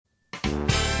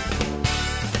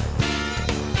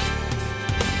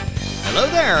Hello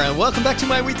there, and welcome back to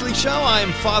my weekly show.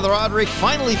 I'm Father Roderick,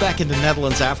 finally back in the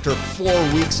Netherlands after 4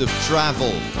 weeks of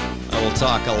travel. I will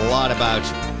talk a lot about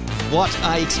what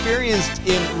I experienced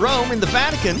in Rome, in the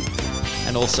Vatican,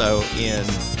 and also in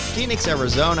Phoenix,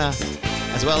 Arizona,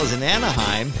 as well as in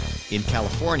Anaheim, in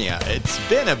California. It's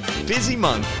been a busy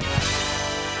month.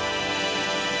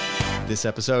 This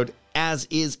episode, as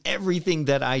is everything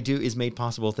that I do, is made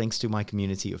possible thanks to my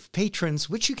community of patrons,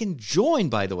 which you can join,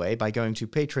 by the way, by going to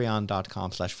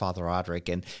patreon.com/Father Roderick.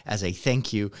 And as a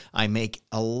thank you, I make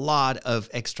a lot of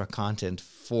extra content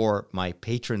for my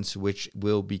patrons, which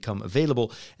will become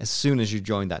available as soon as you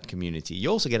join that community. You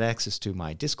also get access to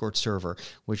my Discord server,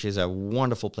 which is a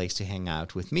wonderful place to hang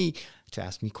out with me, to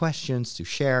ask me questions, to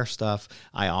share stuff.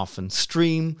 I often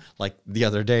stream. Like the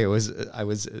other day, I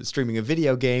was streaming a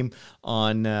video game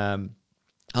on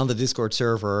the Discord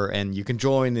server, and you can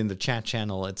join in the chat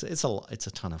channel. It's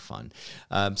a ton of fun.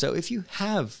 So if you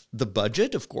have the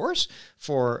budget, of course,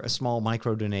 for a small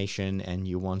micro donation, and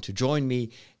you want to join me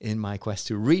in my quest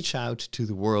to reach out to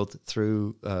the world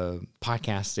through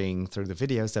podcasting, through the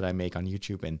videos that I make on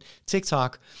YouTube and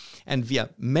TikTok, and via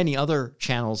many other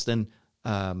channels, then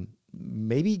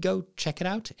maybe go check it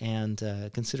out and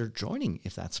consider joining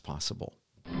if that's possible.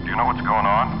 Do you know what's going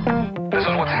on? This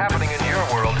is what's happening in your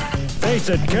world. Face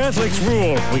it, Catholics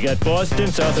rule. We got Boston,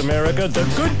 South America, the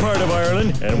good part of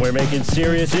Ireland, and we're making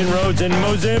serious inroads in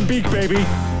Mozambique, baby.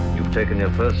 You've taken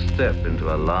your first step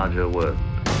into a larger world.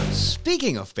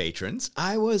 Speaking of patrons,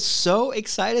 I was so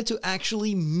excited to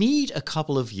actually meet a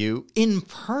couple of you in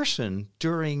person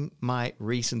during my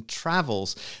recent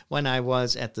travels. When I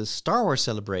was at the Star Wars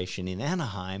celebration in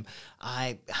Anaheim,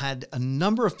 I had a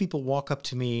number of people walk up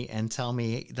to me and tell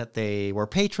me that they were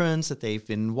patrons, that they've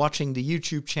been watching the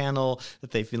YouTube channel,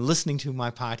 that they've been listening to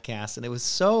my podcast, and it was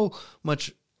so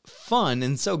much fun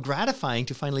and so gratifying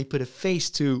to finally put a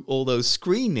face to all those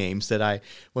screen names that I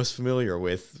was familiar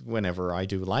with whenever I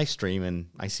do a live stream and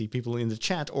I see people in the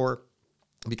chat, or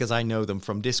because I know them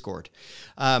from Discord.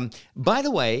 By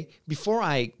the way, before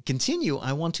I continue,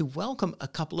 I want to welcome a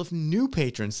couple of new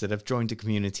patrons that have joined the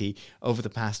community over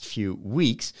the past few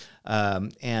weeks.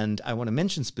 And I want to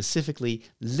mention specifically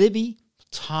Libby,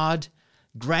 Todd,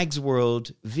 Greg's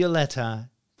World,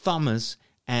 Violetta, Thomas,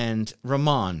 and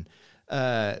Ramon.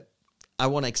 I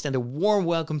want to extend a warm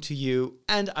welcome to you,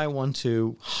 and I want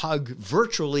to hug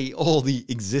virtually all the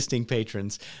existing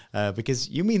patrons because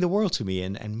you mean the world to me,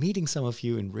 and meeting some of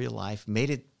you in real life made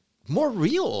it more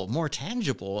real, more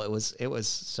tangible. It was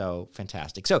so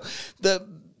fantastic. So the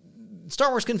Star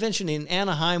Wars convention in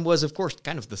Anaheim was, of course,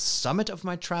 kind of the summit of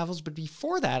my travels, but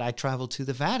before that, I traveled to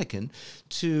the Vatican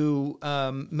to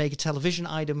make a television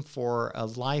item for a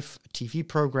live TV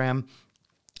program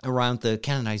around the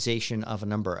canonization of a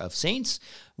number of saints,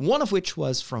 one of which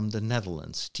was from the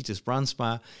Netherlands, Titus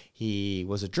Brandsma. He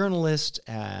was a journalist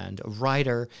and a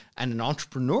writer and an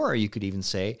entrepreneur, you could even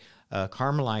say, a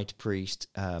Carmelite priest.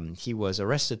 He was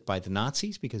arrested by the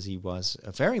Nazis because he was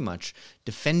very much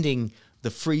defending the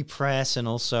free press and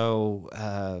also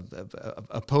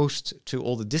opposed to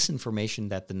all the disinformation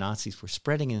that the Nazis were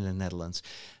spreading in the Netherlands.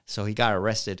 So he got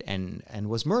arrested and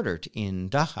was murdered in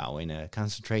Dachau in a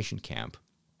concentration camp.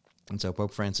 And so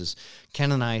Pope Francis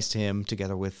canonized him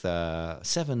together with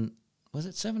seven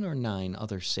or nine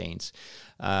other saints?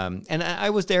 And I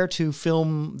was there to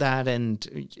film that,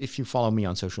 and if you follow me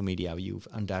on social media, you've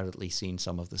undoubtedly seen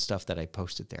some of the stuff that I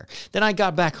posted there. Then I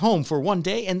got back home for one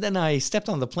day, and then I stepped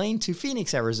on the plane to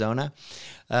Phoenix, Arizona,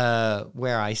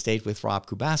 where I stayed with Rob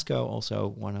Kubasco, also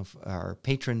one of our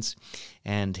patrons,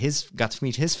 and got to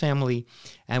meet his family,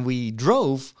 and we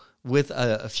drove with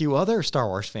a few other Star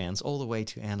Wars fans all the way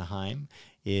to Anaheim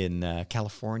in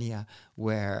California,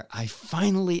 where I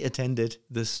finally attended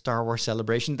the Star Wars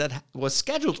celebration that was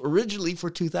scheduled originally for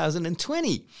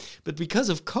 2020. But because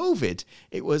of COVID,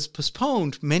 it was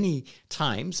postponed many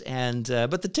times, and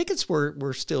but the tickets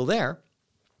were still there.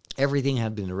 Everything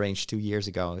had been arranged 2 years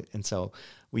ago, and so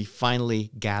we finally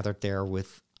gathered there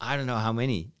with, I don't know how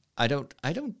many.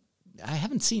 I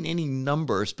haven't seen any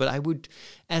numbers, but I would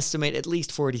estimate at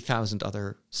least 40,000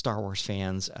 other Star Wars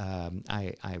fans.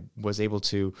 I was able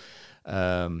to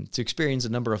experience a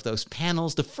number of those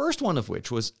panels, the first one of which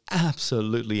was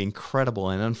absolutely incredible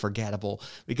and unforgettable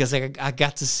because I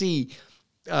got to see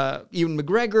Ewan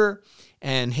McGregor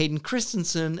and Hayden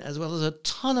Christensen, as well as a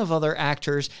ton of other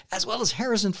actors, as well as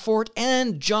Harrison Ford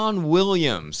and John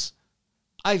Williams.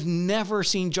 I've never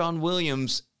seen John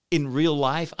Williams in real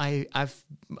life.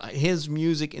 His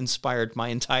music inspired my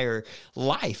entire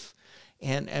life,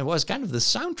 and it was kind of the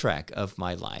soundtrack of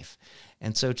my life.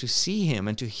 And so to see him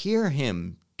and to hear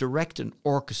him direct an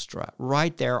orchestra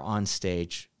right there on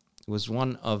stage was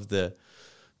one of the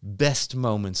best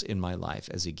moments in my life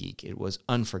as a geek. It was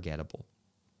unforgettable.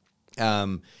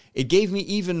 It gave me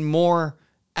even more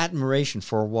admiration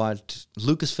for what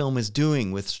Lucasfilm is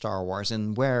doing with Star Wars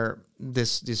and where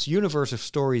this universe of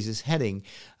stories is heading.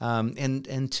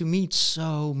 And to meet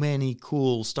so many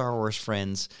cool Star Wars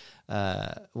friends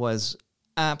was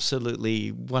absolutely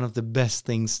one of the best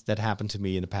things that happened to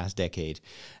me in the past decade.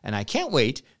 And I can't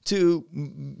wait to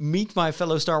meet my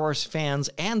fellow Star Wars fans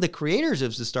and the creators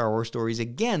of the Star Wars stories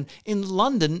again in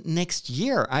London next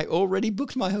year. I already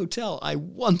booked my hotel. I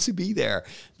want to be there.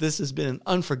 This has been an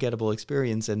unforgettable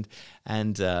experience, and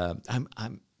it's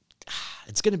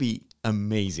going to be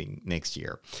amazing next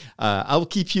year. I'll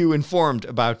keep you informed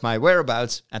about my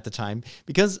whereabouts at the time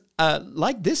because,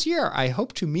 like this year, I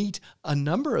hope to meet a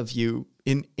number of you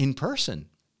in person.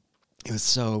 It was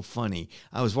so funny.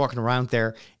 I was walking around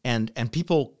there, and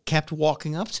people kept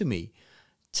walking up to me,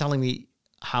 telling me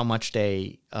how much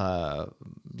they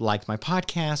liked my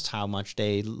podcast, how much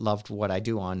they loved what I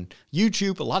do on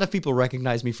YouTube. A lot of people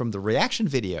recognize me from the reaction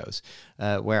videos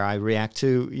where I react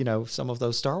to, some of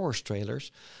those Star Wars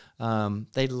trailers.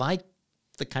 They like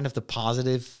the kind of the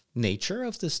positive nature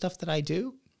of the stuff that I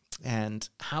do. And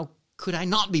how could I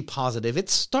not be positive?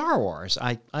 It's Star Wars.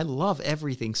 I love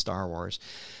everything Star Wars.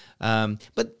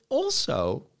 But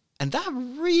also, and that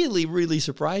really, really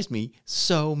surprised me,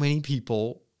 so many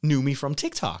people knew me from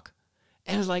TikTok.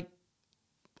 And I was like,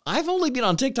 I've only been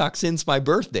on TikTok since my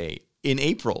birthday in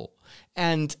April.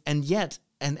 And yet,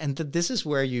 this is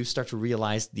where you start to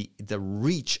realize the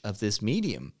reach of this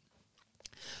medium.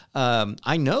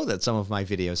 I know that some of my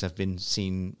videos have been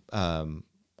seen,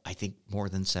 I think, more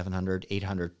than 700,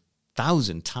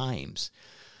 800,000 times.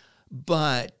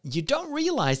 But you don't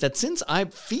realize that since I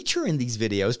feature in these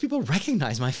videos, people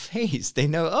recognize my face. They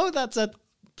know, oh, that's that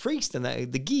priest and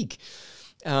the geek.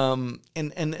 And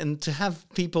to have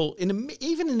people,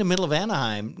 even in the middle of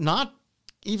Anaheim, not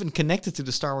even connected to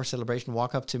the Star Wars celebration,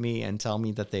 walk up to me and tell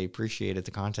me that they appreciated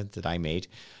the content that I made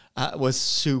was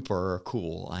super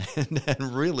cool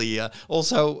and really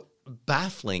also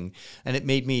baffling. And it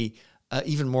made me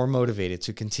even more motivated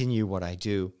to continue what I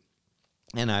do.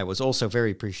 And I was also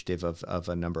very appreciative of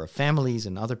a number of families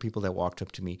and other people that walked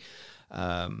up to me,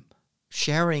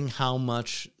 sharing how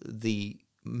much the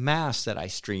mass that I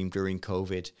streamed during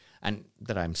COVID and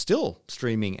that I'm still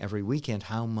streaming every weekend,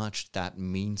 how much that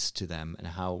means to them and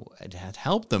how it had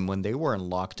helped them when they were in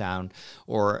lockdown,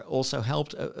 or also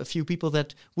helped a few people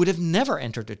that would have never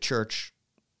entered a church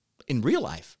in real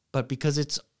life, but because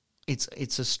it's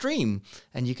a stream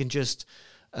and you can just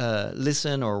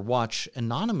listen or watch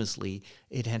anonymously,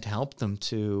 it had helped them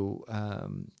to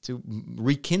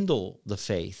rekindle the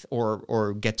faith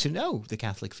or get to know the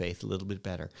Catholic faith a little bit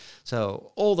better.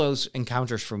 So all those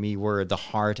encounters for me were the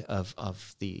heart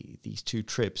of these two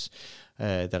trips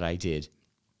that I did.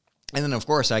 And then, of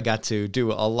course, I got to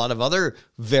do a lot of other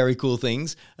very cool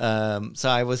things. So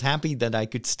I was happy that I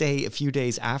could stay a few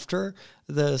days after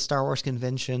the Star Wars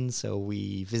convention. So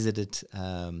we visited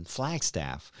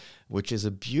Flagstaff, which is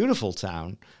a beautiful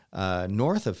town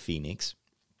north of Phoenix,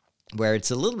 where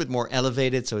it's a little bit more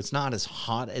elevated, so it's not as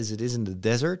hot as it is in the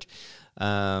desert.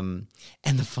 And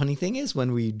the funny thing is,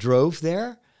 when we drove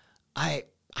there, I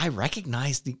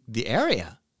recognized the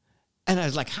area. And I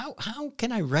was like, how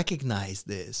can I recognize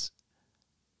this?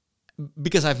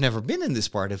 Because I've never been in this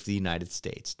part of the United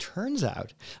States. Turns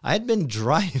out I had been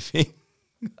driving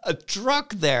a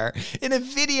truck there in a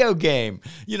video game.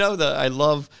 I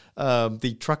love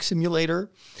the truck simulator.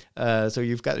 So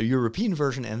you've got a European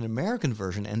version and an American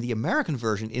version. And the American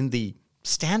version in the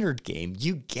standard game,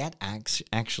 you get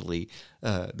actually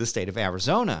the state of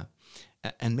Arizona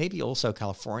and maybe also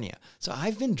California. So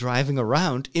I've been driving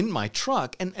around in my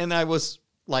truck and I was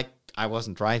like, I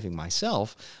wasn't driving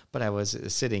myself, but I was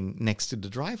sitting next to the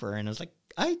driver, and I was like,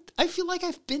 I feel like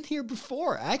I've been here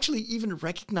before. I actually even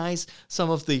recognize some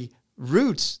of the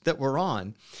routes that we're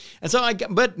on. And so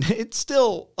but it's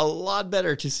still a lot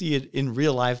better to see it in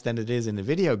real life than it is in a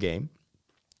video game.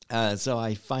 So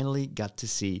I finally got to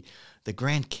see the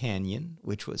Grand Canyon,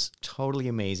 which was totally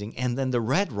amazing, and then the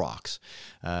Red Rocks.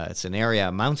 It's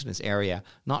a mountainous area,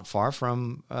 not far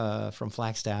from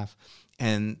Flagstaff,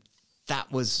 and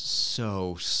that was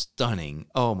so stunning.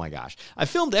 Oh my gosh. I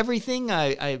filmed everything.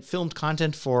 I filmed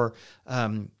content for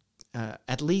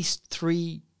at least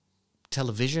 3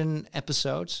 television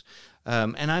episodes.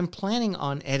 And I'm planning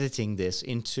on editing this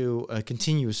into a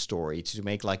continuous story to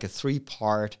make like a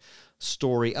 3-part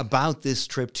story about this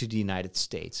trip to the United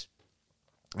States.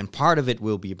 And part of it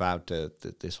will be about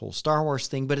this whole Star Wars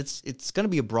thing, but it's going to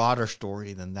be a broader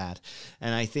story than that.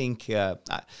 And I think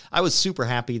I was super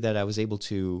happy that I was able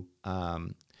to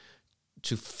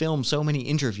film so many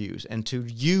interviews and to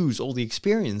use all the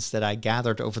experience that I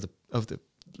gathered over the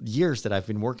years that I've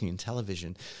been working in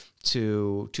television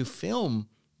to film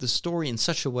the story in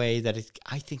such a way that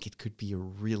I think it could be a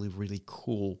really, really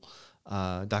cool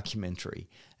documentary.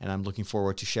 And I'm looking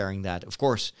forward to sharing that, of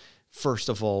course, first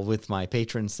of all, with my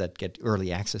patrons that get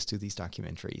early access to these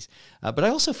documentaries. But I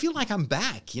also feel like I'm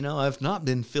back. I've not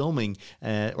been filming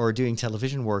or doing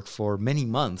television work for many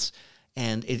months.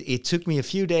 And it took me a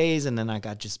few days, and then I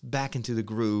got just back into the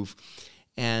groove.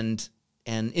 And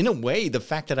in a way, the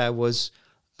fact that I was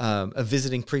a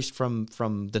visiting priest from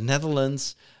the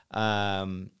Netherlands,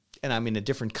 and I'm in a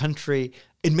different country,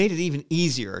 it made it even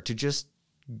easier to just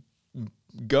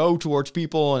go towards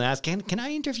people and ask, can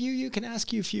I interview you? Can I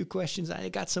ask you a few questions? I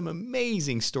got some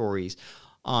amazing stories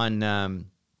on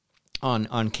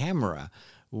camera,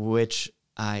 which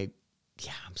I'm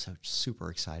so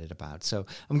super excited about. So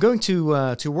I'm going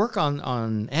to work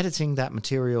on editing that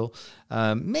material,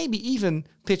 maybe even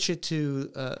pitch it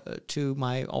to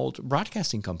my old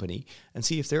broadcasting company and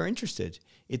see if they're interested.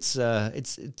 It's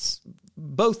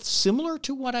both similar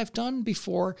to what I've done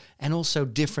before and also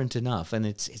different enough, and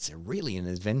it's really an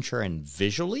adventure. And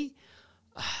visually,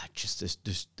 just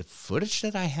the footage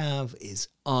that I have is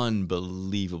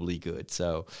unbelievably good.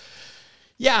 So,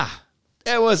 yeah.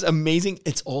 It was amazing.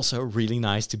 It's also really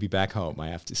nice to be back home, I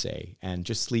have to say, and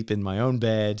just sleep in my own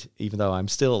bed, even though I'm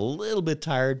still a little bit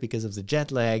tired because of the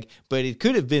jet lag, but it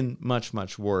could have been much,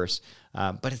 much worse.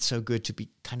 But it's so good to be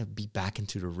back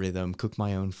into the rhythm, cook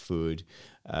my own food,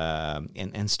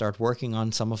 and start working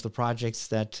on some of the projects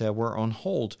that were on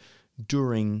hold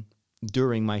during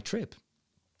my trip.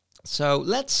 So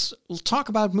let's talk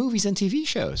about movies and TV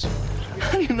shows.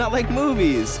 How do you not like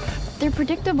movies? They're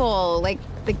predictable. Like,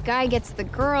 the guy gets the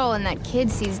girl, and that kid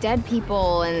sees dead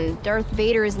people, and Darth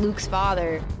Vader is Luke's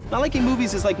father. Not liking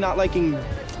movies is like not liking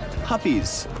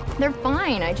puppies. They're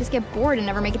fine. I just get bored and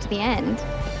never make it to the end.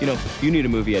 You need a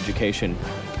movie education.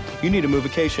 You need a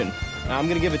movication. I'm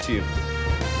gonna give it to you.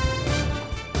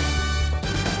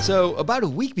 So about a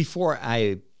week before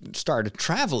I started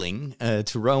traveling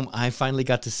to Rome, I finally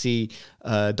got to see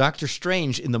Doctor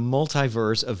Strange in the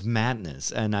Multiverse of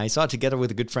Madness. And I saw it together with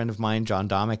a good friend of mine, John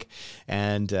Domick,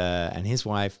 and his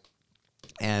wife.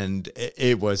 And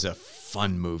it was a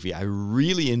fun movie. I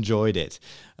really enjoyed it.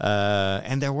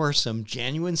 And there were some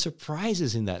genuine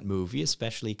surprises in that movie,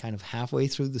 especially kind of halfway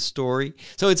through the story.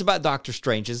 So it's about Doctor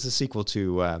Strange. It's a sequel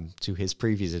to his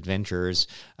previous adventures.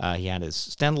 He had his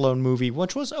standalone movie,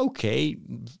 which was okay,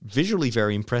 visually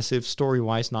very impressive,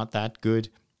 story-wise not that good.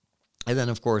 And then,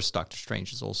 of course, Doctor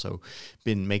Strange has also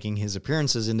been making his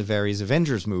appearances in the various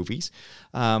Avengers movies.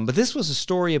 But this was a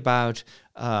story about...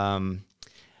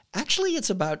 Actually, it's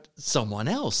about someone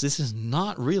else. This is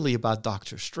not really about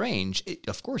Doctor Strange.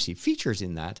 Of course, he features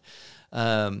in that.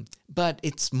 But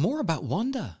it's more about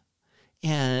Wanda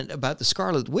and about the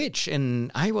Scarlet Witch.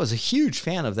 And I was a huge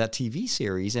fan of that TV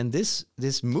series. And this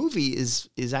movie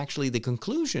is actually the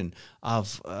conclusion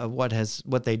of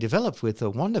what they developed with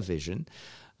WandaVision.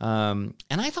 And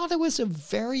I thought it was a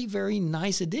very, very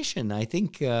nice addition. I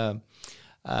think the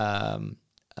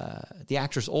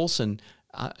actress Olsen...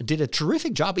 did a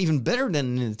terrific job, even better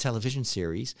than in the television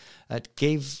series. It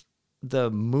gave the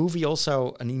movie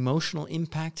also an emotional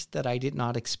impact that I did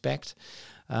not expect.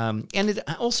 And it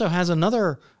also has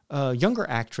another younger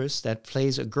actress that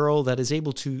plays a girl that is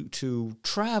able to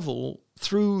travel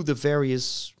through the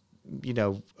various,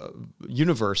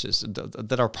 universes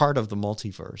that are part of the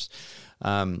multiverse.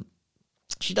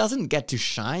 She doesn't get to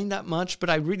shine that much, but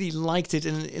I really liked it.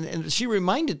 And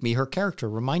her character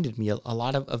reminded me a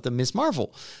lot of the Ms.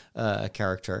 Marvel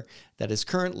character that is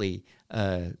currently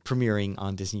premiering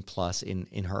on Disney Plus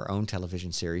in her own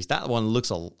television series. That one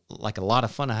looks like a lot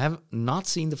of fun. I have not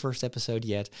seen the first episode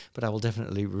yet, but I will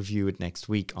definitely review it next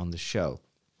week on the show.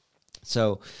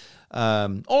 So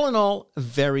all in all, a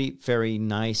very, very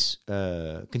nice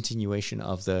continuation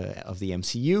of the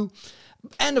MCU.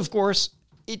 And of course,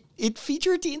 it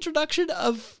featured the introduction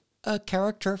of a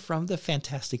character from the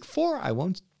Fantastic Four. I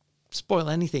won't spoil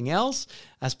anything else,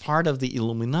 as part of the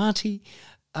Illuminati.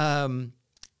 And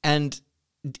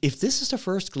if this is the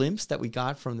first glimpse that we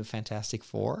got from the Fantastic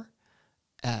Four,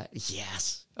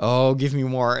 yes. Oh, give me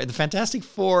more. The Fantastic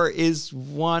Four is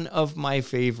one of my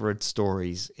favorite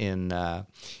stories in the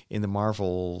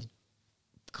Marvel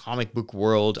comic book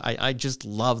world. I just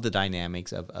love the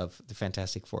dynamics of the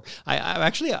Fantastic Four. I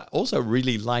actually also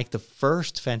really like the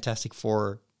first Fantastic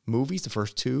Four movies, the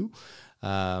first two.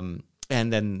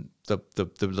 And then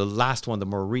the last one, the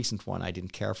more recent one, I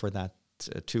didn't care for that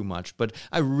too much. But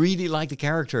I really like the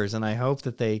characters, and I hope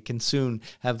that they can soon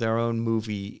have their own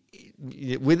movie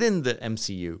within the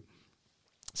MCU.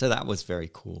 So that was very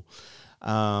cool.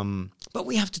 But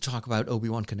we have to talk about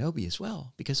Obi-Wan Kenobi as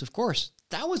well, because, of course,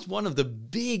 that was one of the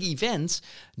big events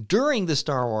during the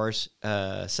Star Wars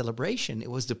celebration.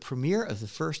 It was the premiere of the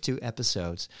first 2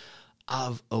 episodes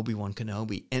of Obi-Wan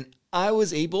Kenobi. And I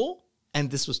was able, and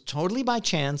this was totally by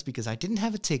chance because I didn't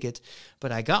have a ticket,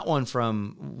 but I got one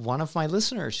from one of my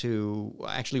listeners who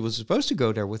actually was supposed to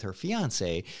go there with her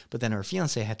fiancé, but then her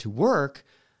fiancé had to work.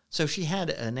 So she had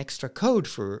an extra code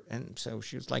and so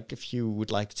she was like, if you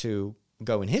would like to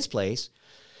go in his place.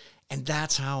 And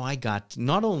that's how I got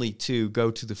not only to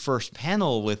go to the first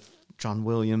panel with John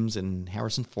Williams and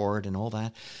Harrison Ford and all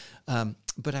that,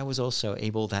 but I was also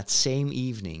able that same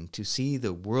evening to see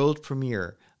the world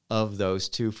premiere of those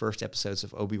 2 first episodes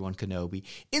of Obi-Wan Kenobi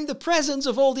in the presence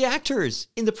of all the actors,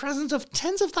 in the presence of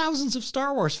tens of thousands of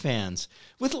Star Wars fans,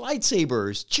 with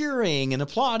lightsabers, cheering and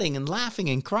applauding and laughing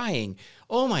and crying.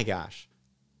 Oh my gosh.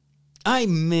 I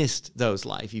missed those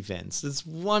live events. It's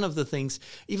one of the things,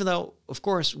 even though, of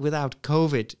course, without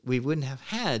COVID, we wouldn't have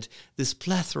had this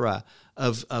plethora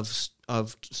of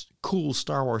cool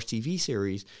Star Wars TV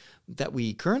series that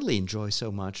we currently enjoy so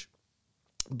much.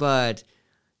 But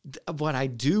what I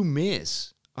do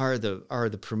miss are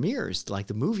the premieres, like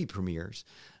the movie premieres,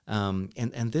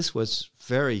 and this was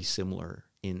very similar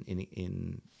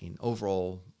in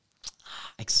overall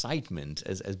excitement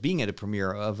as being at a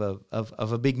premiere of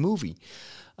a big movie.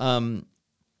 And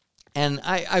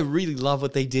I really love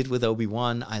what they did with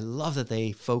Obi-Wan. I love that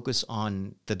they focus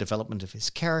on the development of his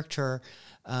character.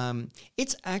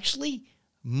 It's actually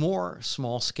more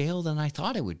small scale than I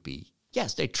thought it would be.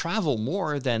 Yes, they travel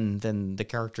more than the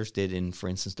characters did in, for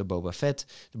instance, the Book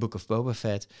of Boba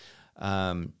Fett.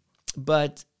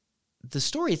 But the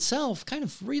story itself kind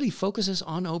of really focuses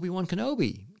on Obi-Wan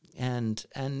Kenobi and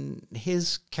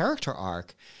his character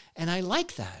arc, and I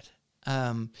like that.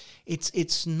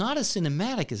 It's not as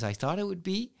cinematic as I thought it would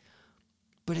be,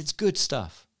 but it's good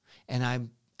stuff. And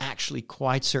I'm actually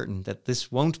quite certain that this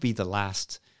won't be the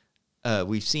last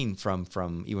we've seen from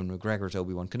Ewan McGregor's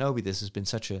Obi-Wan Kenobi. This has been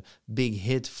such a big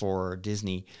hit for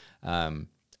Disney.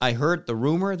 I heard the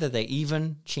rumor that they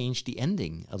even changed the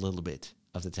ending a little bit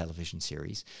of the television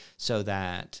series so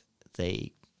that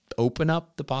they open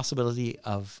up the possibility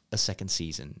of a second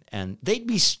season. And they'd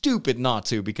be stupid not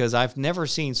to, because I've never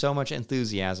seen so much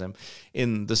enthusiasm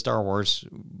in the Star Wars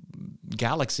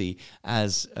galaxy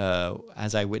as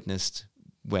I witnessed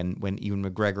when Ewan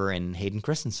McGregor and Hayden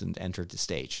Christensen entered the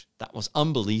stage. That was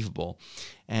unbelievable.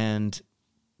 And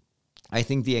I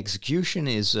think the execution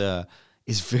is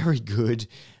very good,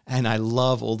 and I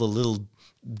love all the little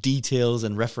details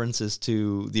and references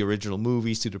to the original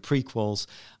movies, to the prequels.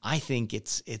 I think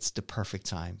it's the perfect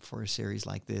time for a series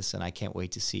like this, and I can't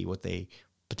wait to see what they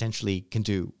potentially can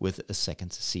do with a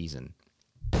second season.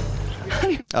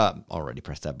 Already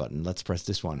pressed that button. Let's press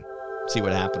this one. See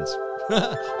what happens.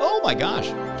 Oh my gosh,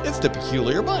 it's the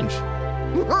Peculiar Bunch.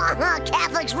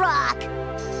 Catholics rock!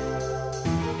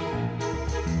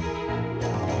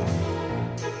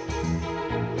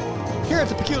 Here at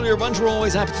the Peculiar Bunch, we're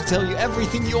always happy to tell you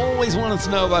everything you always wanted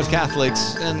to know about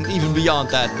Catholics, and even beyond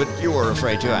that, but you were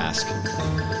afraid to ask.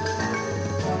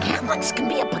 Catholics can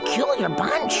be a peculiar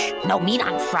bunch. No meat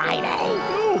on Friday.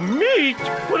 Oh, meat?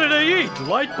 What do they eat?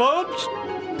 Light bulbs?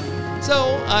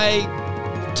 So I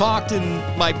talked in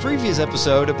my previous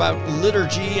episode about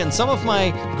liturgy and some of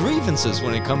my grievances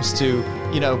when it comes to,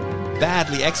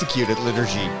 badly executed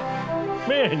liturgy.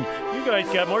 Man, you guys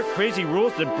got more crazy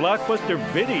rules than Blockbuster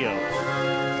Video.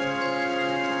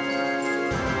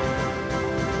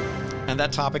 And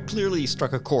that topic clearly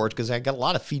struck a chord because I got a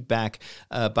lot of feedback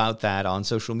about that on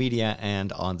social media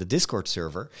and on the Discord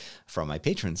server from my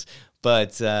patrons.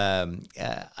 But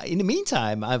in the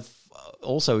meantime, I've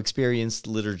also experienced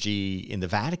liturgy in the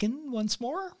Vatican once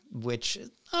more, which is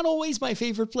not always my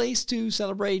favorite place to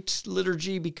celebrate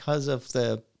liturgy because of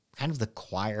the kind of the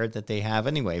choir that they have.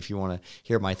 Anyway, if you want to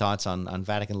hear my thoughts on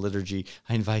Vatican liturgy,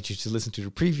 I invite you to listen to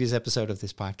the previous episode of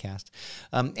this podcast.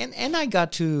 And I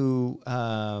got to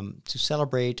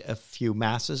celebrate a few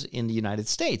masses in the United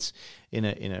States in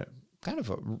a kind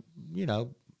of a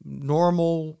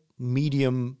normal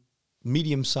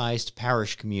medium-sized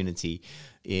parish community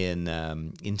in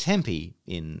Tempe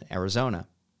in Arizona.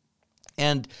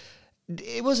 And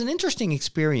it was an interesting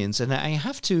experience, and I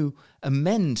have to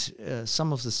amend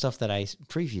some of the stuff that I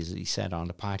previously said on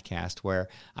the podcast, where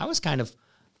I was kind of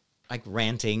like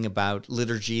ranting about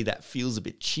liturgy that feels a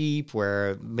bit cheap,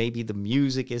 where maybe the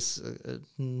music is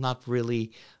not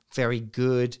really very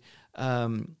good.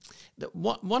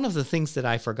 One of the things that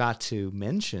I forgot to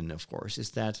mention, of course,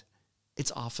 is that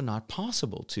it's often not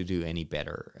possible to do any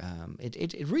better.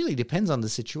 It really depends on the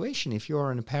situation. If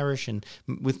you're in a parish and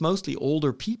with mostly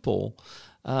older people,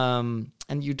 and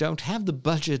you don't have the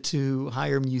budget to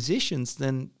hire musicians,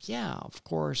 then yeah, of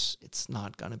course, it's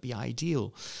not going to be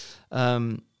ideal.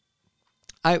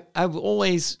 I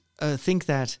always think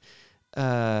that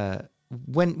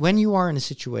when you are in a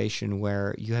situation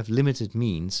where you have limited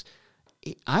means,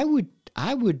 I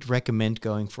would recommend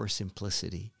going for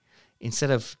simplicity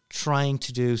instead of trying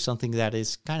to do something that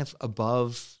is kind of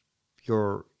above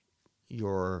your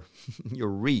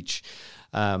reach.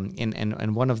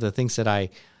 And one of the things that I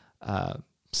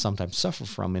sometimes suffer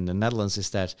from in the Netherlands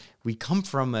is that we come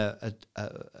from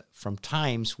from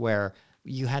times where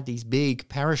you had these big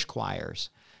parish choirs,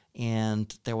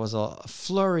 and there was a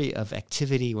flurry of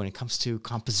activity when it comes to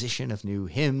composition of new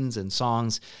hymns and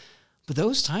songs. But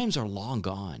those times are long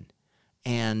gone.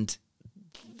 And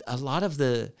a lot of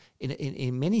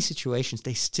in many situations,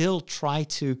 they still try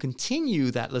to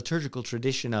continue that liturgical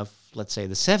tradition of, let's say,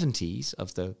 the 70s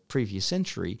of the previous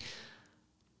century,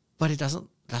 but it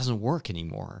doesn't work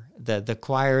anymore. The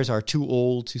choirs are too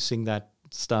old to sing that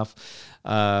stuff,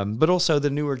 but also the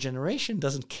newer generation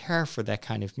doesn't care for that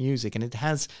kind of music, and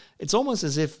it's almost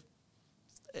as if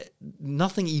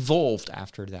nothing evolved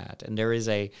after that. And there is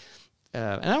and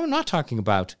I'm not talking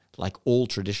about like old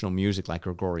traditional music like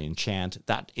Gregorian chant.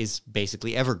 That is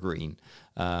basically evergreen,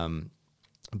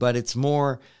 but it's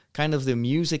more kind of the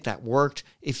music that worked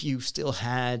if you still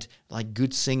had like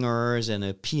good singers and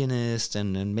a pianist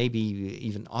and maybe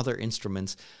even other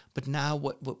instruments. But now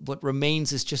what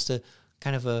remains is just a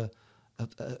kind of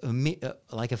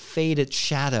like a faded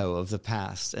shadow of the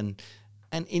past. And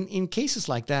in cases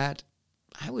like that,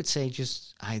 I would say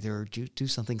just either do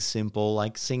something simple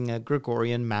like sing a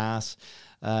Gregorian mass,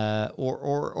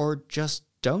 or just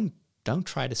don't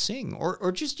try to sing,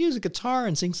 or just use a guitar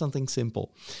and sing something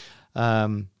simple.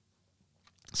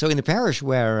 So in the parish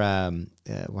where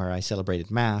I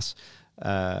celebrated Mass,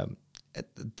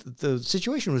 the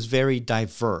situation was very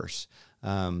diverse.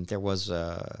 There was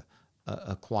a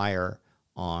choir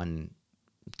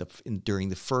during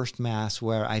the first Mass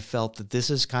where I felt that this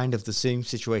is kind of the same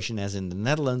situation as in the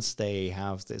Netherlands. They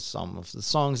have some of the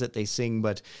songs that they sing,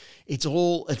 but it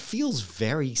feels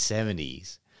very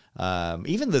 70s.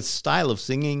 Even the style of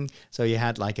singing. So you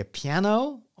had like a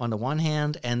piano on the one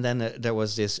hand, and then there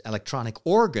was this electronic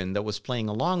organ that was playing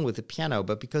along with the piano.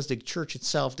 But because the church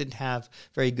itself didn't have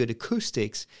very good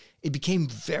acoustics, it became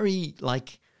very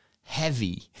like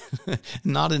heavy,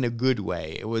 not in a good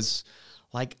way. It was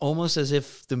like almost as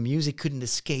if the music couldn't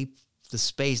escape the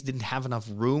space, didn't have enough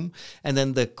room. And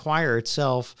then the choir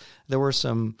itself, there were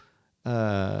some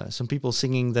people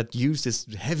singing that used this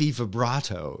heavy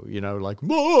vibrato, like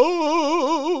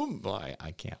Mom! Well,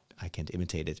 I can't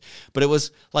imitate it, but it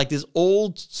was like this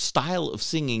old style of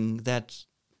singing that,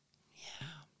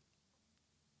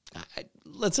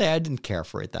 let's say I didn't care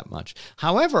for it that much.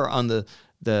 However, on the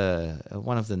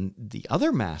one of the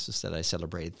other masses that I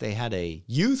celebrated, they had a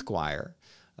youth choir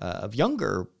of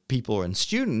younger people and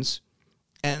students,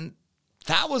 and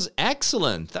that was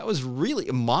excellent. That was really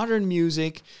modern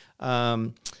music.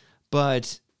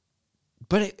 But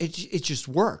it just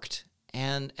worked,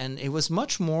 and it was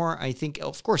much more. I think,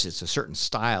 of course, it's a certain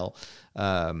style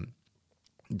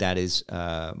that is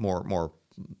more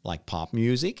like pop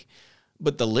music,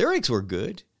 but the lyrics were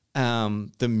good.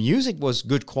 The music was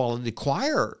good quality. The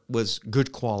choir was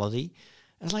good quality.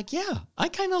 I was like, yeah, I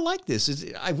kind of like this.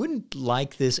 I wouldn't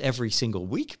like this every single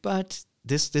week, but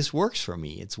this works for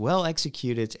me. It's well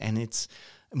executed, and it's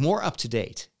more up to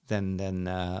date than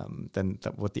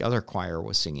what the other choir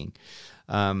was singing.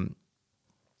 But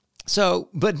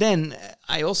then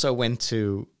I also went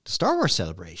to the Star Wars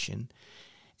celebration,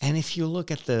 and if you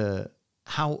look at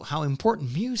how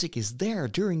important music is there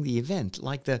during the event,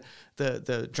 like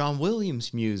the John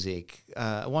Williams music.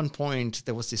 At one point,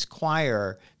 there was this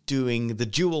choir doing the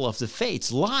Duel of the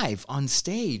Fates live on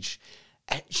stage.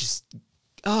 And it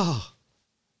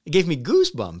gave me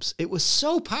goosebumps. It was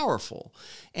so powerful.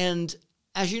 And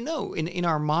as you know, in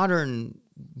our modern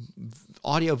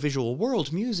audiovisual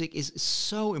world, music is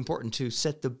so important to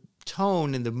set the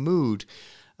tone and the mood.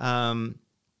 And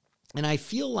I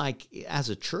feel like as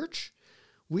a church,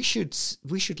 we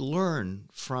should learn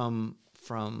from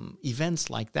events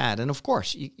like that. And of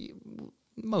course,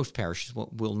 most parishes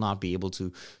will not be able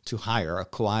to hire a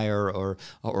choir or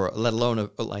let alone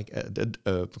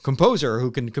a composer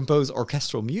who can compose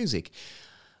orchestral music.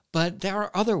 But there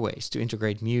are other ways to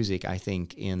integrate music, I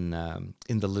think, in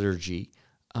the liturgy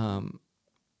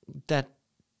that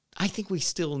I think we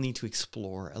still need to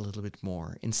explore a little bit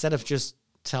more. Instead of just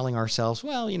telling ourselves,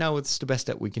 well, it's the best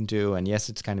that we can do, and yes,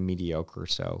 it's kind of mediocre,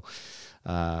 so,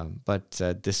 but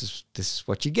this is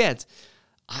what you get.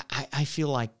 I feel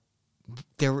like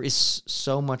there is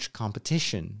so much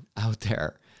competition out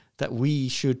there that we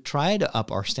should try to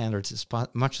up our standards as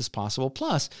much as possible.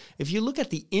 Plus, if you look at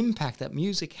the impact that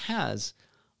music has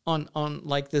on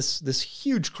like this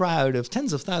huge crowd of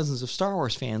tens of thousands of Star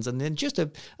Wars fans, and then just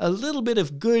a little bit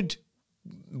of good,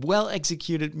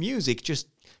 well-executed music just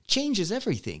changes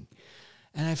everything.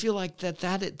 And I feel like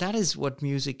that is what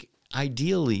music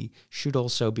ideally should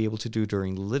also be able to do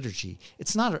during the liturgy.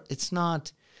 It's not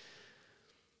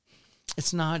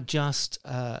just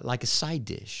like a side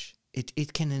dish.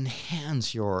 It can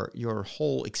enhance your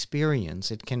whole experience.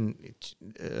 It can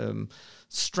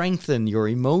strengthen your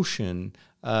emotion.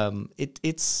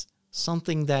 It's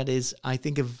something that is, I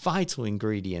think, a vital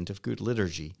ingredient of good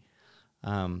liturgy.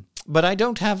 But I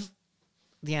don't have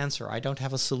the answer. I don't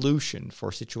have a solution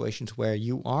for situations where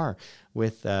you are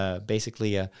with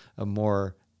basically a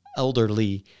more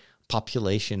elderly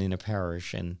population in a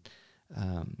parish. And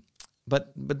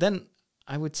but then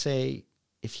I would say,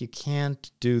 if you can't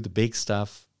do the big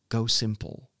stuff, go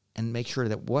simple and make sure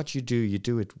that what you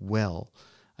do it well.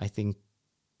 I think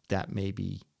that may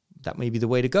be the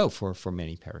way to go for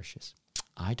many parishes.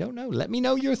 I don't know. Let me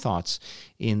know your thoughts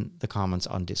in the comments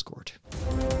on Discord.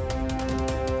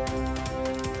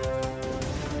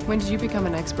 When did you become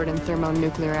an expert in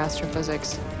thermonuclear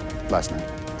astrophysics? Last night.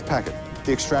 The packet.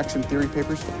 The extraction theory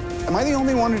papers. Am I the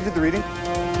only one who did the reading?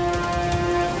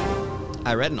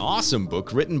 I read an awesome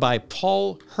book written by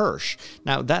Paul Hirsch.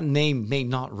 Now, that name may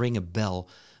not ring a bell,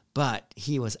 but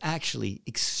he was actually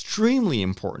extremely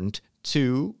important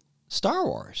to Star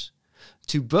Wars,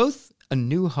 to both A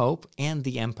New Hope and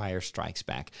The Empire Strikes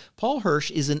Back. Paul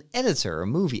Hirsch is an editor, a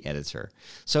movie editor.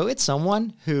 So it's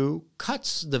someone who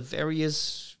cuts the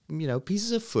various,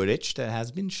 pieces of footage that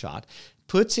has been shot,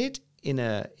 puts it in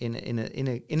a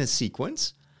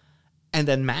sequence, and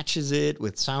then matches it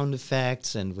with sound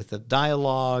effects and with the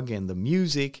dialogue and the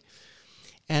music.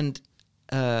 And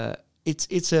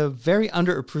it's a very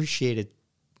underappreciated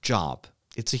job.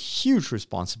 It's a huge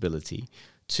responsibility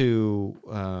to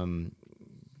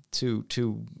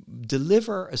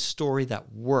deliver a story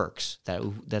that works,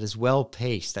 that is well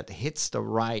paced, that hits the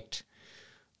right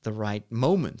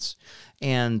moments.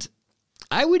 And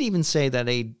I would even say that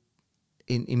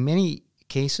in many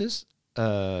cases,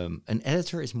 an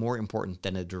editor is more important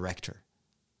than a director.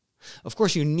 Of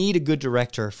course, you need a good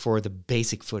director for the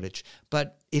basic footage,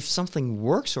 but if something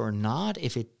works or not,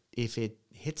 if it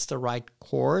hits the right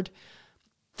chord,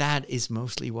 that is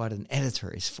mostly what an editor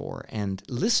is for. And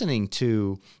listening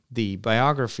to the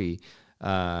biography,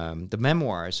 the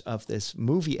memoirs of this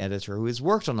movie editor who has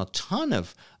worked on a ton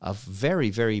of very,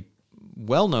 very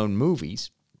well-known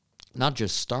movies, not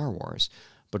just Star Wars,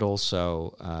 but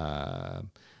also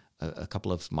a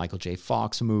couple of Michael J.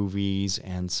 Fox movies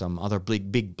and some other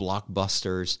big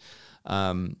blockbusters.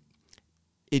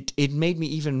 It made me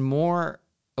even more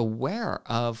aware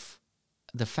of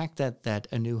the fact that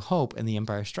A New Hope and The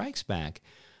Empire Strikes Back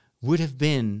would have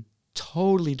been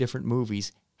totally different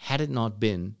movies had it not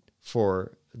been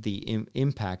for the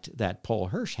impact that Paul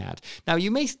Hirsch had. Now,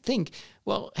 you may think,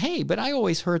 well, hey, but I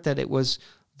always heard that it was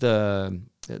the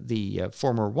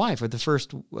former wife, or the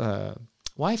first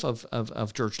wife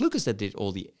of George Lucas, that did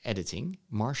all the editing.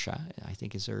 Marcia, I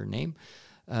think is her name.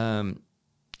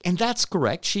 And that's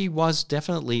correct. She was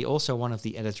definitely also one of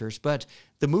the editors, but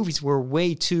the movies were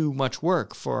way too much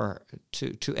work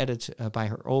to edit by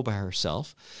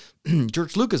herself.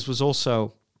 George Lucas was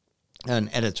also an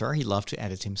editor. He loved to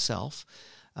edit himself.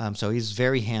 So he's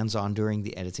very hands-on during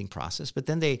the editing process. But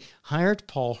then they hired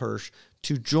Paul Hirsch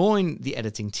to join the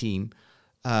editing team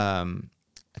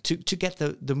to get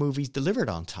the movies delivered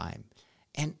on time.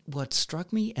 And what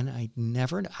struck me, and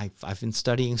I've been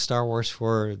studying Star Wars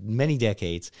for many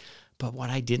decades, but what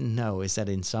I didn't know is that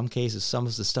in some cases, some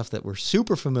of the stuff that we're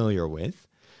super familiar with,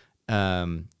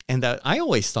 and that I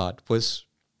always thought was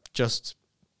just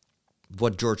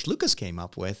what George Lucas came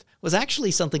up with, was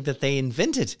actually something that they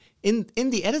invented in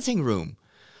the editing room.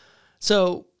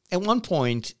 So at one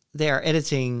point, they are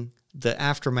editing the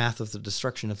aftermath of the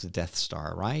destruction of the Death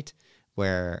Star, right?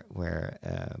 Where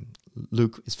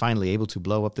Luke is finally able to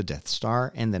blow up the Death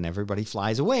Star, and then everybody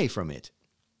flies away from it.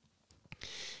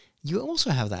 You also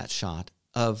have that shot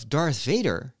of Darth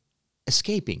Vader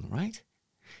escaping, right?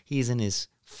 He's in his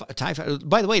TIE fighter.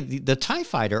 By the way, the TIE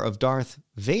fighter of Darth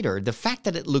Vader, the fact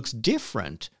that it looks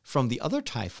different from the other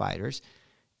TIE fighters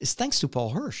is thanks to Paul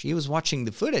Hirsch. He was watching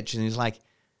the footage and he's like,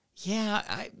 yeah,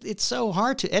 it's so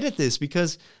hard to edit this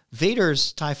because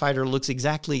Vader's TIE fighter looks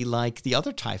exactly like the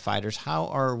other TIE fighters. How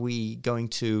are we going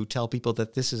to tell people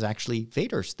that this is actually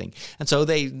Vader's thing? And so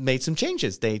they made some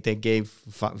changes. They gave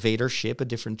Vader's ship a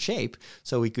different shape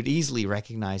so we could easily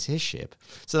recognize his ship.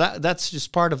 So that's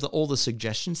just part of all the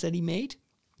suggestions that he made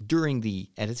during the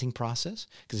editing process,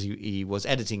 because he was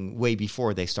editing way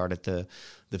before they started the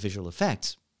visual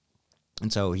effects.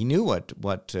 And so he knew what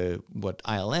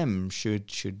ILM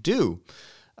should do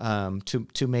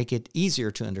to make it easier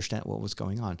to understand what was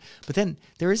going on. But then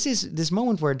there is this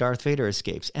moment where Darth Vader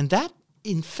escapes, and that,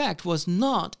 in fact, was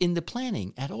not in the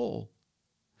planning at all.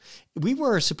 We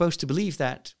were supposed to believe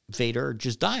that Vader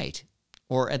just died,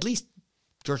 or at least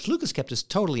George Lucas kept us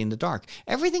totally in the dark.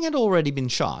 Everything had already been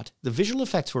shot, the visual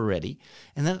effects were ready,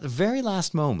 and then at the very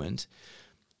last moment,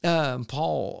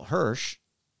 Paul Hirsch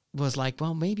was like,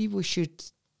 well, maybe we should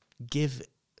give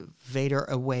Vader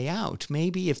a way out.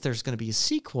 Maybe if there's going to be a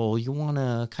sequel, you want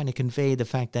to kind of convey the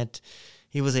fact that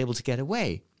he was able to get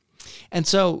away. And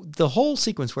so the whole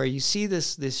sequence where you see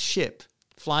this ship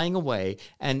flying away,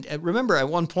 and remember at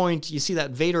one point you see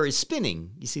that Vader is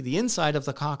spinning. You see the inside of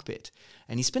the cockpit,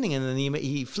 and he's spinning, and then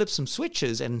he flips some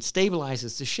switches and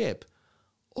stabilizes the ship.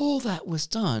 All that was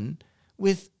done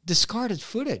with discarded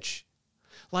footage.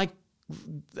 Like,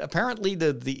 apparently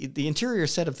the interior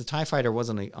set of the TIE fighter was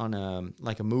on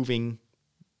a moving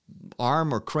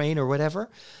arm or crane or whatever,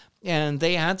 and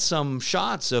they had some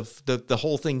shots of the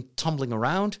whole thing tumbling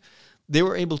around. They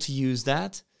were able to use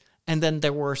that, and then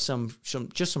there were some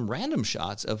random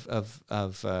shots of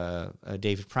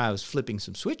David Prowse flipping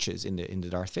some switches in the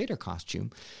Darth Vader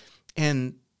costume,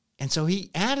 and so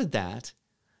he added that,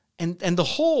 and the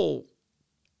whole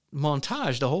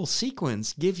montage, the whole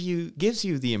sequence gives you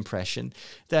the impression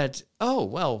that, oh,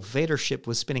 well, Vader's ship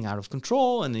was spinning out of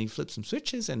control, and then he flipped some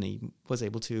switches, and he was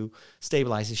able to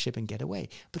stabilize his ship and get away.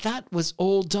 But that was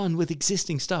all done with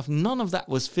existing stuff. None of that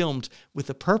was filmed with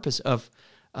the purpose of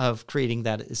creating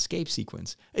that escape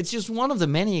sequence. It's just one of the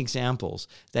many examples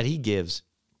that he gives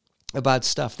about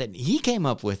stuff that he came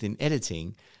up with in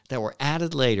editing that were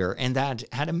added later, and that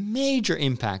had a major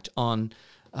impact on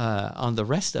the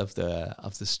rest of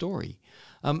the story.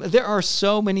 There are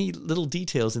so many little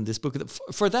details in this book.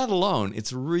 For that alone,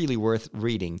 it's really worth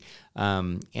reading,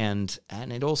 and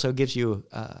it also gives you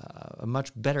a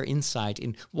much better insight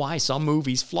in why some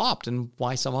movies flopped and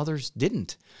why some others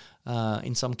didn't.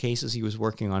 In some cases, he was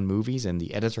working on movies, and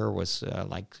the editor was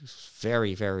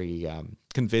very, very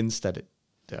convinced that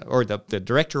or the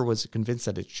director was convinced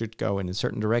that it should go in a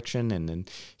certain direction, and then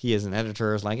he, as an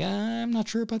editor, is like, I'm not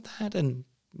sure about that, and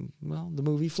well, the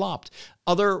movie flopped.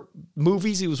 Other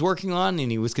movies he was working on,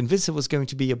 and he was convinced it was going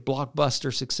to be a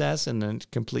blockbuster success, and then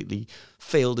it completely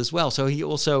failed as well. So he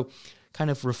also kind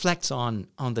of reflects on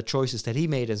the choices that he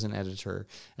made as an editor,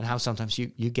 and how sometimes you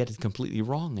get it completely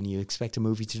wrong, and you expect a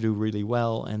movie to do really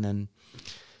well, and then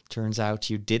turns out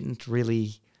you didn't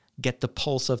really get the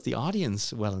pulse of the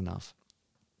audience well enough.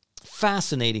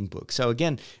 Fascinating book. So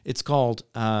again, it's called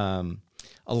A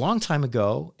Long Time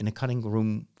Ago in a Cutting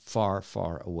Room Far,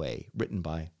 Far Away, written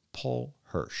by Paul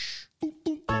Hirsch.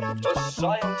 The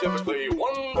scientifically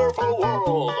wonderful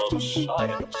world of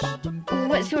science.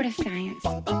 What sort of science?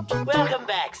 Welcome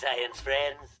back, science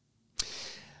friends.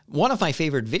 One of my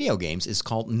favorite video games is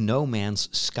called No Man's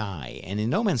Sky. And in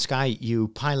No Man's Sky, you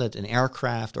pilot an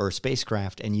aircraft or a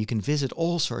spacecraft, and you can visit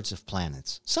all sorts of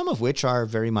planets, some of which are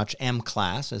very much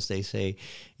M-class, as they say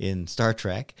in Star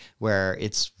Trek, where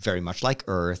it's very much like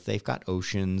Earth. They've got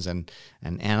oceans and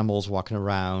animals walking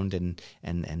around, and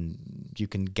you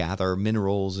can gather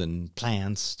minerals and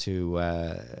plants to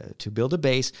build a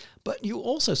base. But you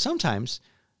also sometimes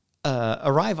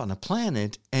arrive on a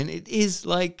planet, and it is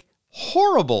like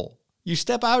horrible. You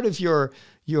step out of your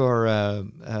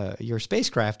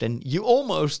spacecraft and you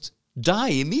almost die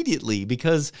immediately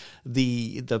because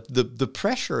the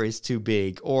pressure is too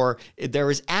big, or there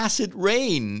is acid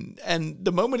rain, and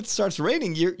the moment it starts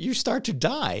raining, you start to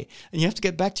die, and you have to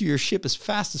get back to your ship as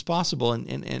fast as possible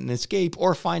and escape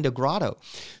or find a grotto.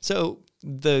 So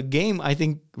the game, I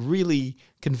think, really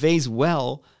conveys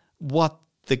well what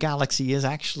the galaxy is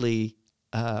actually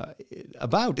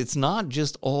about. It's not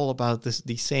just all about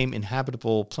these same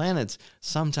inhabitable planets.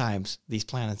 Sometimes these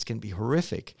planets can be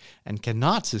horrific and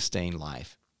cannot sustain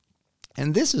life.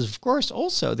 And this is, of course,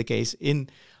 also the case in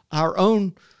our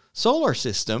own solar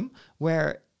system,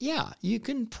 where, yeah, you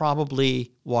can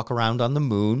probably walk around on the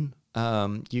moon.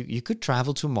 You could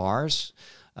travel to Mars.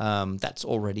 That's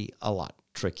already a lot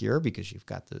trickier because you've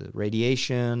got the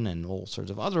radiation and all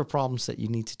sorts of other problems that you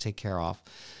need to take care of.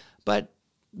 But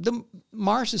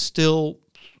Mars is still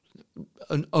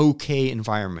an okay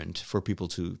environment for people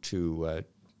to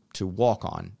walk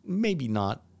on. Maybe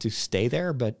not to stay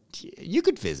there, but you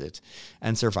could visit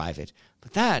and survive it.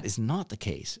 But that is not the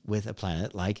case with a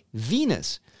planet like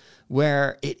Venus,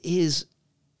 where it is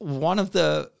one of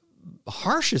the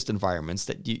harshest environments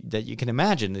that you can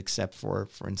imagine, except for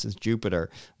instance, Jupiter,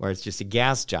 where it's just a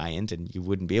gas giant and you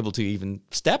wouldn't be able to even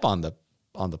step on the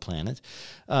planet.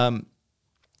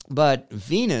 But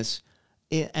Venus,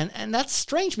 and that's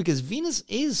strange because Venus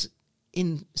is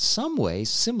in some ways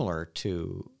similar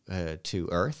to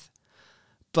Earth,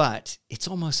 but it's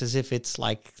almost as if it's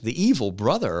like the evil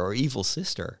brother or evil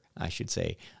sister, I should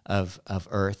say, of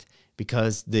Earth,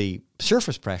 because the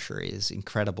surface pressure is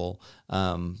incredible.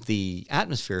 The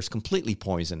atmosphere is completely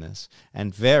poisonous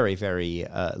and very, very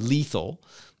lethal.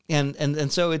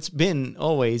 And so it's been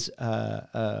always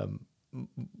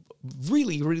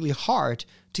really, really hard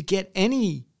to get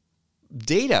any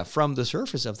data from the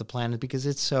surface of the planet because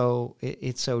it's so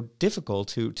difficult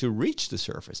to reach the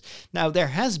surface. Now, there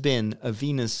has been a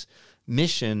Venus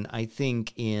mission, I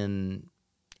think, in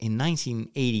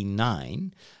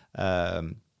 1989.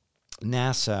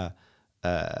 NASA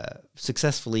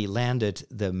successfully landed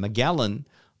the Magellan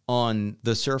on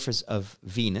the surface of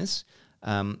Venus,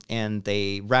 and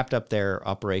they wrapped up their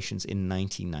operations in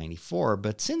 1994.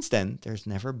 But since then, there's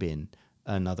never been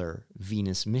another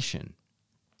Venus mission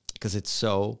because it's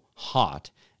so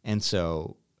hot and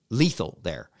so lethal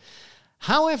there.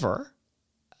 However,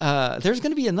 there's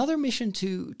going to be another mission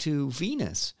to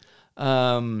Venus,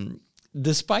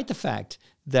 despite the fact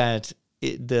that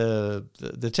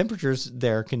the temperatures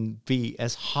there can be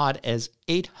as hot as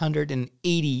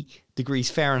 880 degrees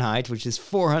Fahrenheit, which is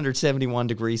 471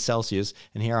 degrees Celsius.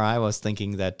 And here I was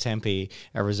thinking that Tempe,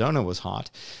 Arizona was hot.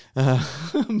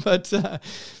 But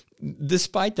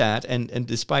despite that, and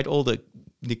despite all the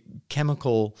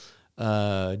chemical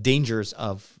dangers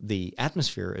of the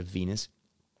atmosphere of Venus,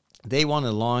 they want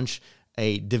to launch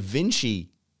a Da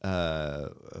Vinci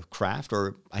craft,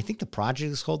 or I think the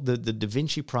project is called the Da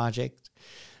Vinci Project.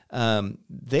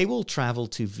 They will travel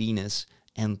to Venus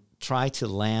and try to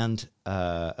land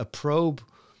a probe.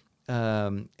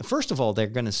 First of all, they're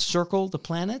going to circle the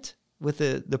planet with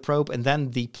the probe, and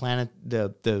then the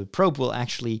probe will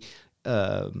actually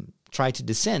try to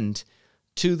descend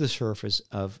to the surface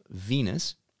of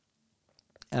Venus.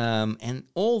 And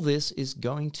all this is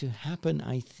going to happen,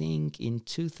 I think, in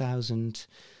 2000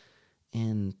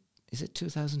 and is it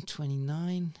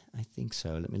 2029? I think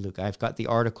so. Let me look. I've got the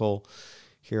article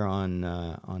here on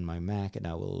my Mac, and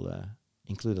I will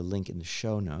include a link in the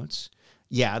show notes.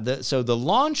 Yeah, so the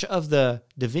launch of the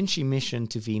Da Vinci mission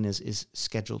to Venus is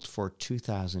scheduled for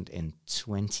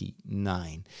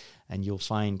 2029, and you'll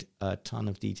find a ton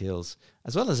of details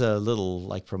as well as a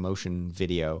little promotion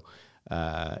video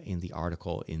in the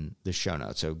article in the show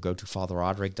notes. So go to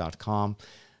fatherroderick.com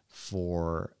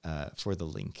for the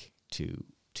link to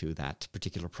that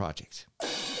particular project.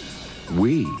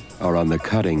 We are on the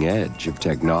cutting edge of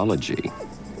technology.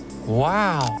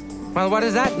 Wow. Well, what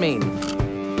does that mean?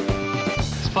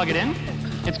 Let's plug it in.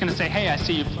 It's going to say, hey, I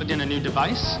see you plugged in a new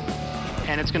device.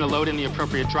 And it's going to load in the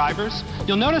appropriate drivers.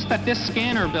 You'll notice that this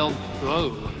scanner build... Whoa.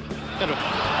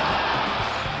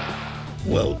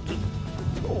 Well,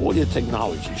 all your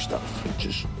technology stuff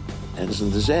just ends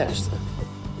in disaster.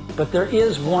 But there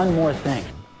is one more thing.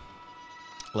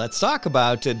 Let's talk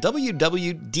about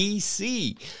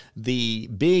WWDC, the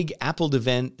big Apple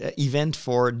event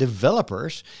for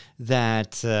developers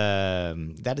that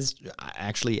is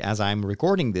actually, as I'm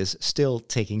recording this, still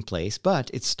taking place.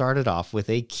 But it started off with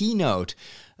a keynote.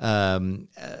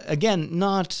 Again,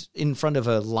 not in front of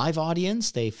a live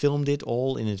audience. They filmed it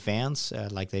all in advance,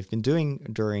 like they've been doing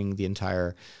during the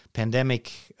entire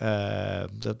pandemic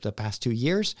the past 2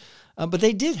 years. But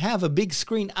they did have a big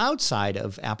screen outside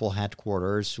of Apple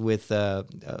headquarters with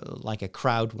like a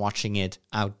crowd watching it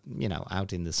out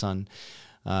in the sun.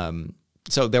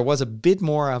 So there was a bit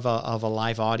more of a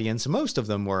live audience. Most of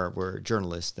them were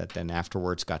journalists that then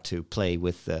afterwards got to play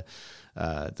with the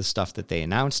stuff that they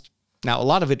announced. Now, a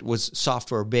lot of it was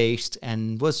software-based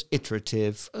and was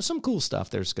iterative. Some cool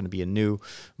stuff. There's going to be a new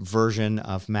version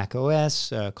of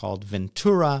macOS called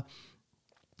Ventura.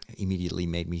 Immediately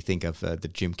made me think of the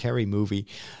Jim Carrey movie.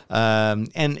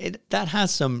 And that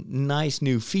has some nice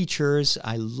new features.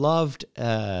 I loved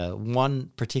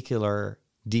one particular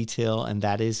detail, and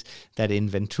that is that in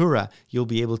Ventura, you'll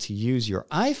be able to use your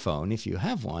iPhone, if you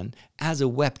have one, as a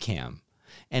webcam.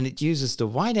 and it uses the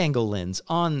wide-angle lens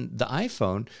on the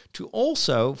iPhone to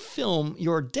also film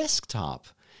your desktop.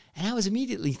 And I was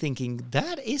immediately thinking,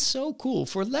 that is so cool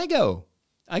for Lego.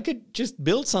 I could just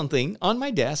build something on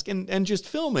my desk and just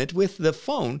film it with the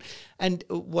phone. And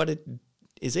what it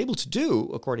is able to do,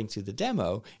 according to the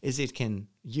demo, is it can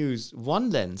use one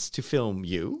lens to film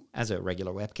you as a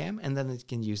regular webcam, and then it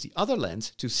can use the other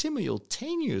lens to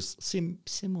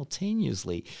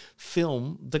simultaneously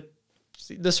film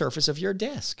the surface of your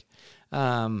desk.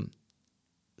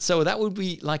 So that would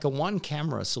be like a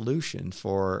one-camera solution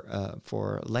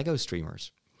for Lego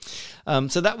streamers.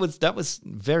 So that was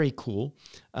very cool.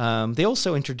 They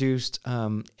also introduced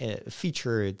a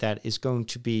feature that is going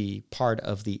to be part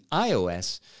of the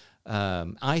iOS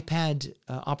iPad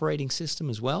operating system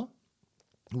as well,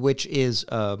 which is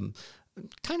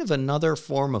kind of another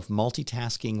form of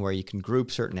multitasking where you can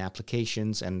group certain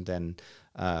applications and then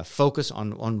focus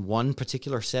on one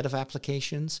particular set of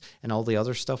applications, and all the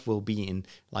other stuff will be in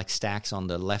like stacks on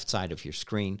the left side of your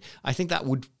screen. I think that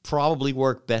would probably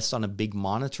work best on a big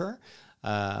monitor,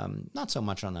 not so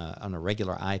much on a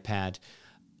regular iPad,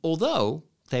 although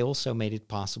they also made it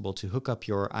possible to hook up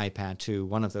your iPad to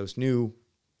one of those new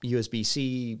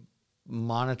USB-C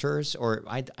monitors, or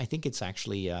I think it's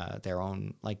actually their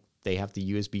own, like they have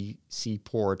the USB-C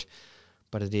port,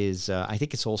 but it is I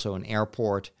think it's also an Air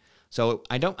port. So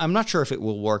I'm not sure if it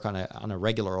will work on a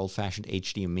regular old-fashioned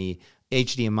HDMI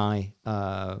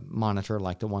monitor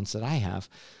like the ones that I have.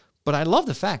 But I love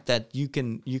the fact that you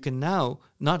can now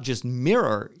not just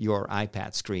mirror your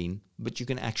iPad screen, but you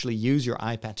can actually use your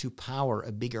iPad to power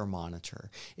a bigger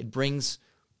monitor. It brings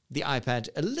the iPad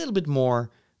a little bit more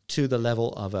to the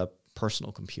level of a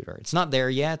personal computer. It's not there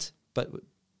yet, but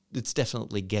it's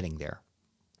definitely getting there.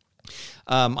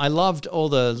 I loved all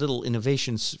the little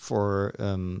innovations for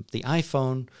the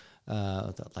iPhone,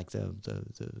 like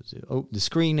the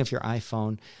screen of your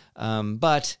iPhone.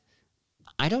 But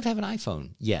I don't have an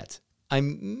iPhone yet. I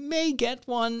may get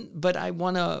one, but I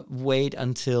want to wait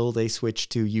until they switch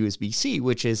to USB-C,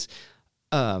 which is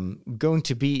going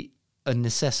to be a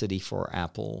necessity for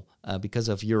Apple because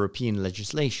of European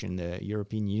legislation. The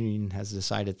European Union has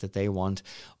decided that they want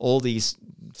all these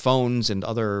phones and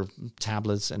other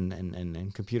tablets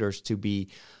and computers to be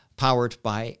powered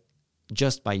by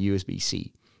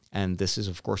USB-C. And this is,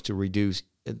 of course, to reduce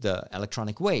the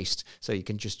electronic waste. So you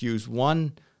can just use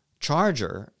one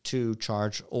charger to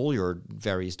charge all your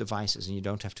various devices, and you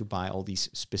don't have to buy all these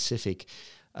specific,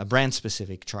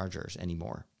 brand-specific chargers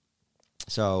anymore.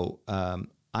 So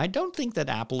I don't think that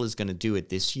Apple is going to do it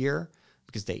this year,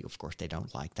 because they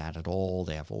don't like that at all.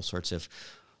 They have all sorts of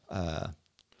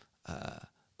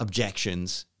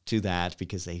objections to that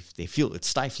because they feel it's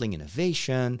stifling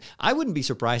innovation. I wouldn't be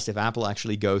surprised if Apple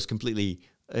actually goes completely,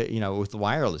 with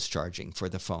wireless charging for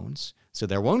the phones. So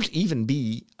there won't even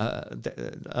be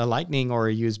a Lightning or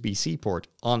a USB-C port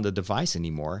on the device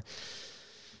anymore.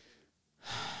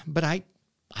 But I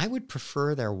would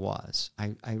prefer there was.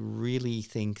 I really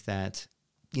think that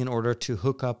in order to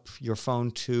hook up your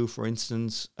phone to, for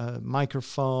instance, a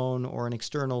microphone or an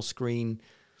external screen,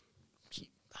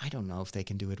 I don't know if they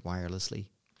can do it wirelessly.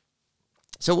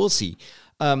 So we'll see.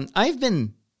 I've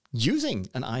been using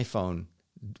an iPhone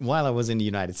while I was in the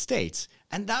United States,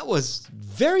 and that was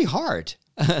very hard.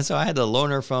 So I had a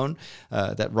loaner phone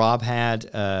that Rob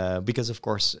had because, of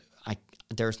course,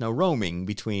 there's no roaming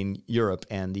between Europe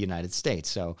and the United States.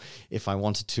 So if I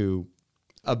wanted to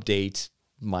update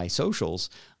my socials,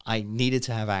 I needed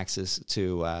to have access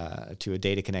to a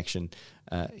data connection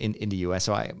in the US.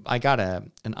 So I got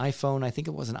an iPhone. I think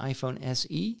it was an iPhone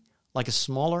SE, like a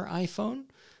smaller iPhone,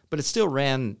 but it still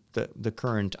ran the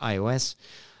current iOS.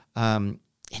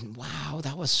 And wow,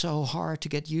 that was so hard to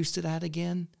get used to that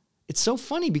again. It's so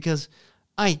funny because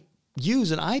I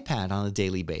use an iPad on a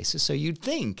daily basis, so you'd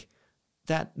think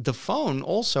that the phone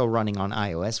also running on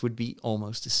iOS would be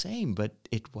almost the same, but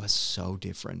it was so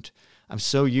different. I'm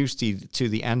so used to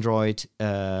the Android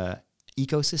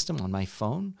ecosystem on my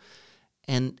phone,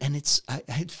 and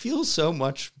it feels so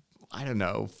much, I don't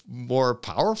know, more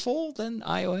powerful than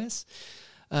iOS.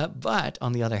 But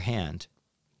on the other hand,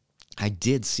 I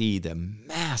did see the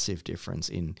massive difference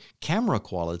in camera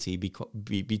quality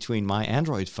between my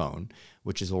Android phone,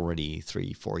 which is already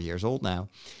 3-4 years old now,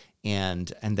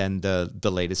 and then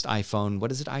the latest iPhone.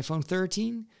 What is it? iPhone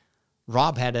 13?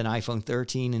 Rob had an iPhone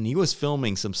 13, and he was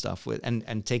filming some stuff with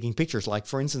and taking pictures. Like,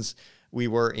 for instance, we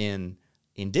were in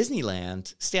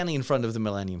Disneyland, standing in front of the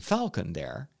Millennium Falcon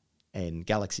there in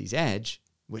Galaxy's Edge,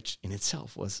 which in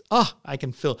itself was, I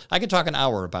can talk an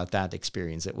hour about that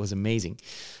experience. It was amazing.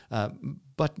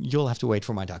 But you'll have to wait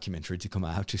for my documentary to come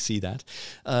out to see that.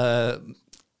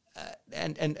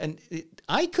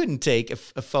 I couldn't take a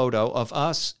photo of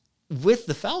us with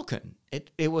the Falcon.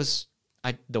 It was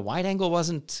the wide angle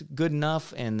wasn't good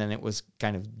enough, and then it was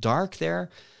kind of dark there.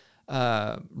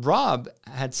 Rob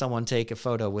had someone take a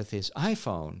photo with his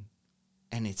iPhone,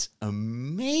 and it's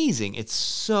amazing. It's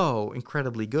so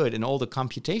incredibly good, and all the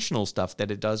computational stuff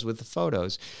that it does with the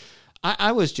photos.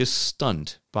 I was just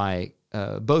stunned by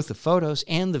both the photos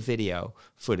and the video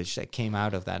footage that came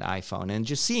out of that iPhone, and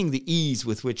just seeing the ease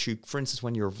with which you, for instance,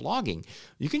 when you're vlogging,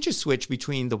 you can just switch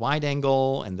between the wide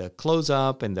angle and the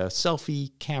close-up and the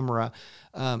selfie camera.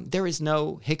 There is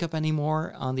no hiccup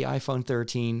anymore on the iPhone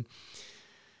 13.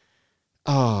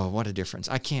 Oh, what a difference.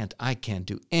 I can't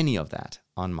do any of that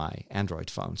on my Android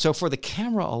phone. So for the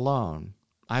camera alone,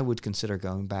 I would consider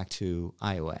going back to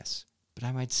iOS. But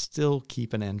I might still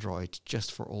keep an Android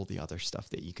just for all the other stuff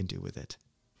that you can do with it.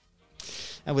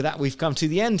 And with that, we've come to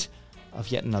the end of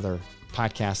yet another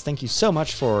podcast. Thank you so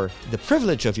much for the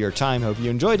privilege of your time. Hope you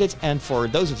enjoyed it. And for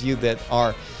those of you that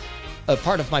are a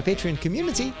part of my Patreon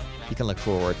community, you can look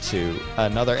forward to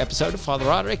another episode of Father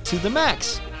Roderick to the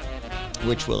Max,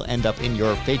 which will end up in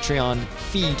your Patreon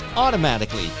feed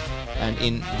automatically. And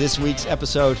in this week's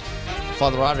episode,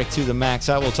 Father Roderick to the Max,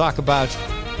 I will talk about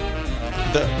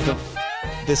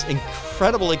this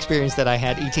incredible experience that I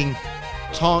had eating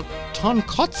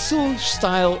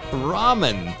tonkotsu-style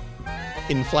ramen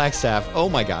in Flagstaff. Oh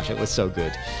my gosh, it was so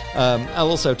good. I'll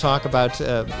also talk about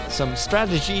some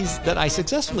strategies that I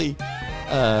successfully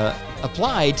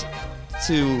applied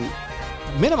to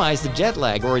minimize the jet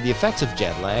lag or the effects of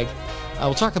jet lag. I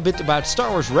will talk a bit about Star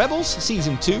Wars Rebels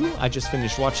Season 2. I just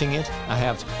finished watching it. I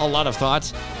have a lot of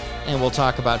thoughts. And we'll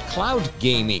talk about cloud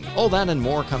gaming. All that and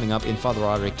more coming up in Father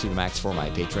Roderick to the Max for my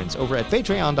patrons over at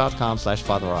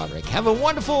patreon.com/Father Roderick. Have a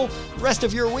wonderful rest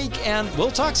of your week, and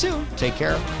we'll talk soon. Take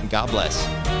care, and God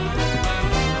bless.